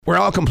We're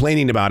all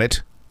complaining about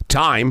it.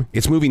 Time,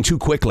 it's moving too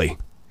quickly.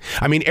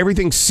 I mean,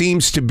 everything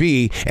seems to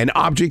be an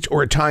object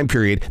or a time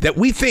period that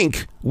we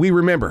think we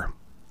remember.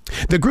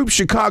 The group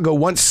Chicago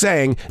once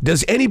sang,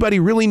 "Does anybody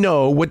really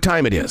know what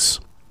time it is?"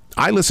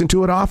 I listen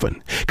to it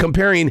often,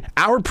 comparing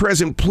our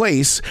present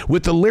place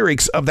with the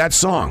lyrics of that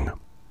song.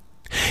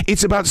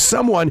 It's about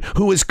someone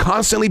who is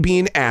constantly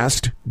being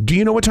asked, "Do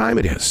you know what time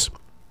it is?"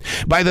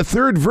 By the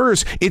third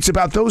verse, it's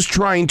about those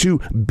trying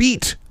to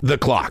beat the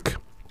clock.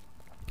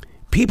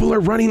 People are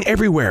running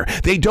everywhere.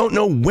 They don't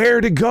know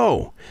where to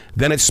go.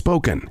 Then it's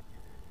spoken.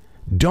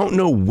 Don't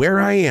know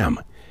where I am.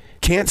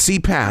 Can't see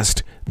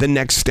past the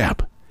next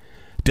step.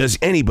 Does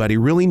anybody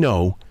really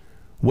know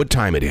what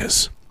time it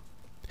is?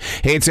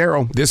 Hey, it's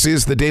Arrow. This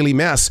is The Daily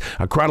Mess,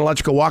 a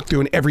chronological walk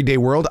through an everyday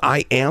world.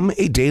 I am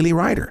a daily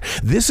writer.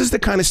 This is the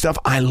kind of stuff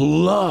I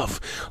love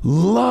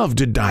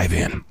to dive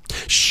in.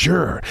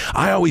 Sure,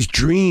 I always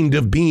dreamed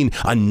of being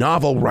a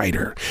novel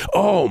writer.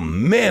 Oh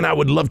man, I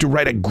would love to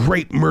write a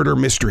great murder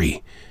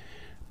mystery.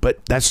 But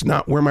that's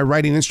not where my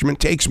writing instrument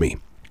takes me.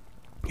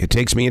 It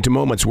takes me into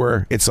moments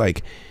where it's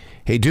like,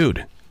 hey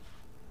dude,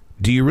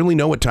 do you really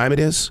know what time it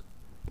is?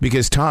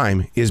 Because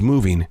time is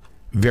moving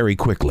very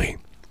quickly.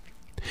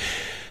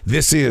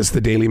 This is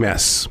The Daily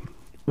Mess.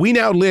 We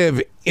now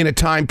live in a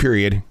time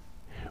period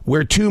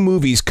where two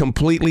movies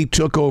completely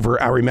took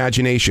over our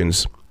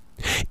imaginations.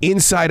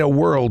 Inside a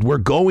world where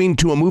going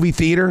to a movie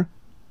theater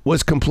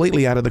was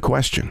completely out of the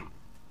question.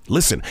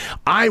 Listen,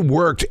 I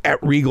worked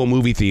at Regal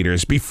movie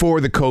theaters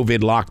before the COVID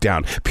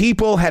lockdown.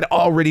 People had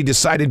already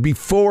decided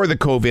before the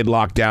COVID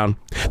lockdown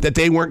that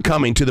they weren't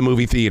coming to the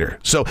movie theater.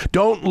 So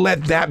don't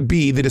let that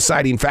be the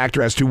deciding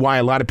factor as to why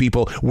a lot of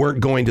people weren't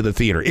going to the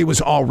theater. It was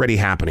already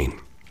happening.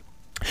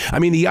 I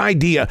mean, the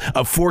idea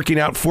of forking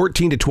out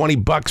 $14 to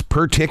 $20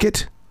 per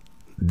ticket,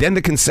 then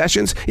the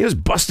concessions, it was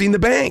busting the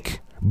bank.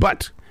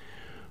 But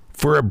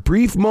for a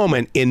brief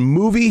moment in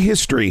movie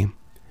history,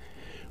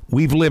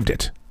 we've lived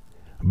it.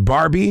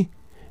 Barbie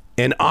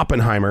and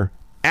Oppenheimer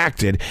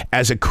acted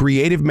as a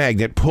creative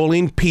magnet,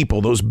 pulling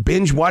people, those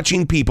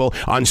binge-watching people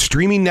on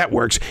streaming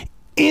networks,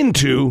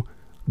 into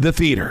the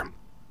theater.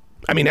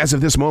 I mean, as of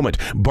this moment,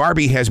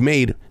 Barbie has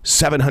made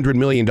 $700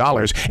 million,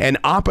 and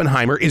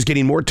Oppenheimer is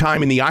getting more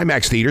time in the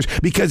IMAX theaters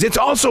because it's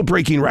also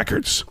breaking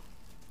records.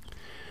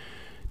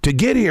 To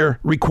get here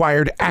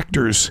required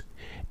actors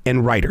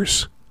and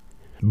writers.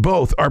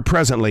 Both are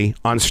presently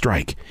on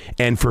strike,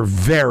 and for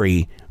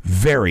very,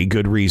 very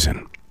good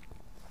reason.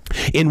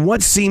 In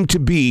what seemed to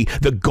be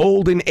the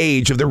golden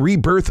age of the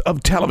rebirth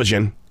of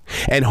television,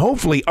 and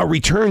hopefully a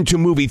return to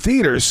movie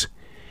theaters,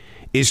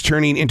 is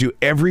turning into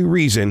every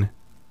reason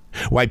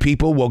why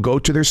people will go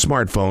to their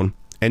smartphone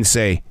and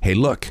say, hey,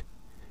 look,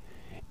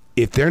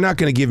 if they're not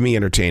going to give me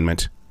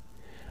entertainment,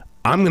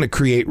 I'm going to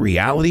create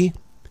reality,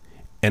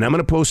 and I'm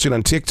going to post it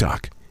on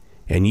TikTok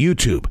and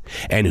YouTube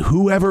and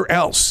whoever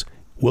else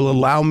will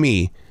allow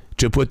me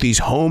to put these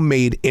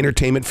homemade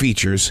entertainment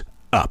features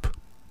up.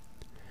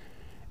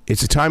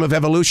 It's a time of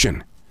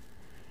evolution.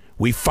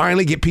 We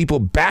finally get people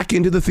back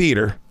into the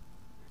theater,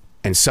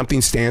 and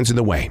something stands in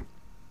the way.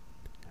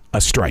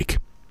 A strike.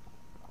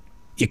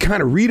 You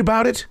kind of read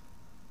about it,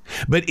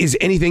 but is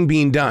anything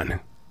being done?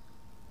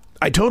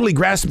 I totally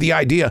grasp the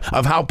idea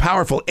of how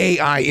powerful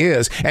AI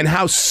is and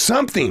how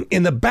something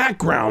in the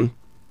background,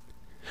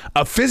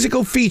 a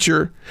physical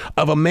feature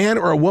of a man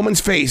or a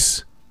woman's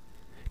face,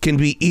 can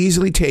be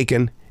easily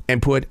taken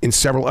and put in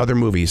several other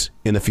movies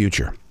in the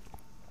future.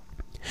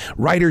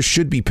 Writers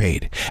should be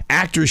paid.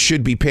 Actors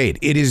should be paid.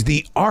 It is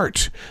the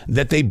art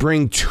that they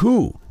bring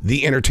to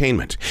the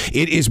entertainment.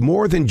 It is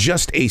more than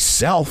just a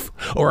self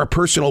or a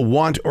personal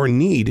want or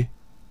need.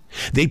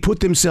 They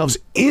put themselves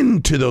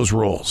into those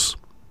roles.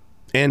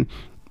 And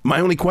my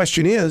only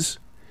question is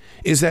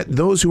that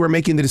those who are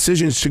making the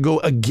decisions to go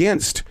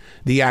against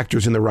the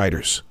actors and the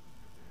writers,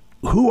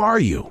 who are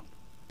you?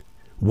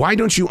 Why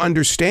don't you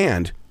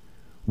understand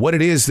what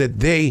it is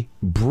that they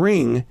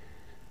bring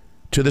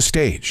to the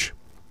stage?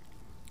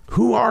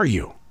 Who are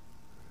you?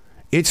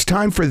 It's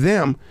time for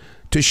them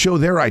to show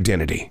their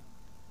identity.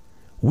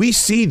 We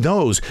see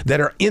those that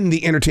are in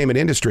the entertainment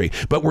industry,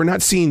 but we're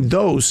not seeing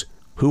those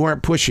who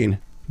aren't pushing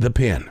the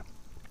pin.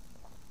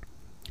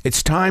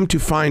 It's time to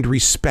find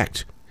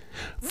respect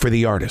for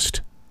the artist,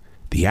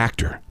 the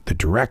actor, the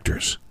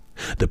directors,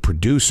 the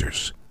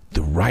producers,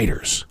 the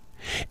writers,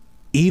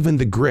 even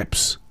the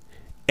grips.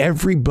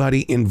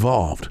 Everybody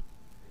involved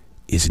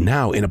is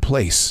now in a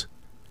place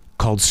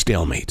called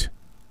stalemate.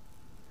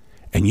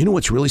 And you know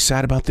what's really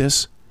sad about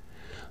this?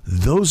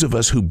 Those of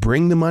us who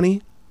bring the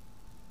money,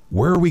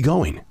 where are we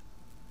going?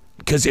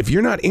 Because if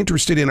you're not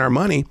interested in our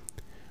money,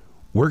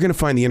 we're going to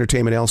find the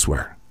entertainment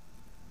elsewhere.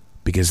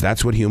 Because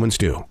that's what humans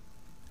do.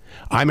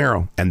 I'm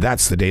Arrow, and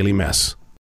that's The Daily Mess.